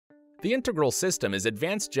The Integrel system is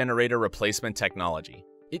advanced generator replacement technology.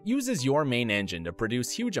 It uses your main engine to produce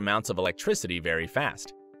huge amounts of electricity very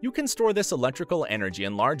fast. You can store this electrical energy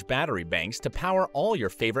in large battery banks to power all your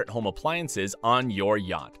favorite home appliances on your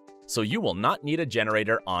yacht, so you will not need a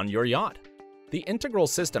generator on your yacht. The Integrel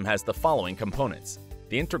system has the following components.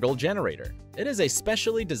 The Integrel generator. It is a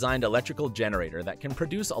specially designed electrical generator that can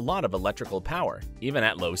produce a lot of electrical power, even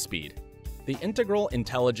at low speed. The Integrel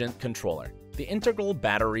intelligent controller. The Integrel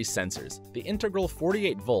battery sensors. The Integrel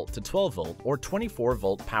 48-volt to 12-volt or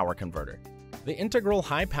 24-volt power converter. The Integrel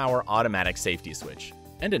high-power automatic safety switch.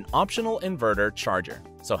 And an optional inverter charger.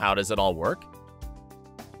 So how does it all work?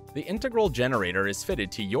 The Integrel generator is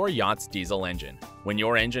fitted to your yacht's diesel engine. When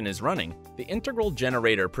your engine is running, the Integrel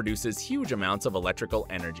generator produces huge amounts of electrical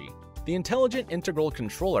energy. The intelligent Integrel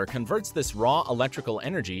controller converts this raw electrical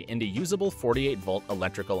energy into usable 48-volt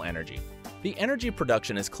electrical energy. The energy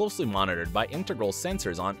production is closely monitored by Integrel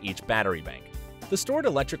sensors on each battery bank. The stored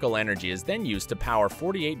electrical energy is then used to power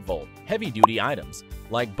 48-volt, heavy-duty items,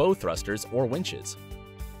 like bow thrusters or winches,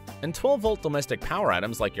 and 12-volt domestic power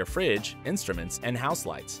items like your fridge, instruments, and house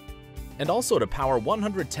lights, and also to power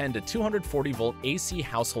 110 to 240-volt AC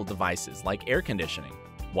household devices like air conditioning,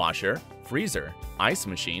 washer, freezer, ice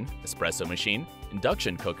machine, espresso machine,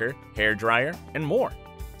 induction cooker, hair dryer, and more.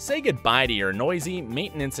 Say goodbye to your noisy,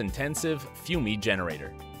 maintenance-intensive Fumi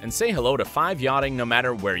generator, and say hello to 5 yachting no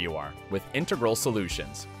matter where you are with Integrel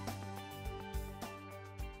solutions.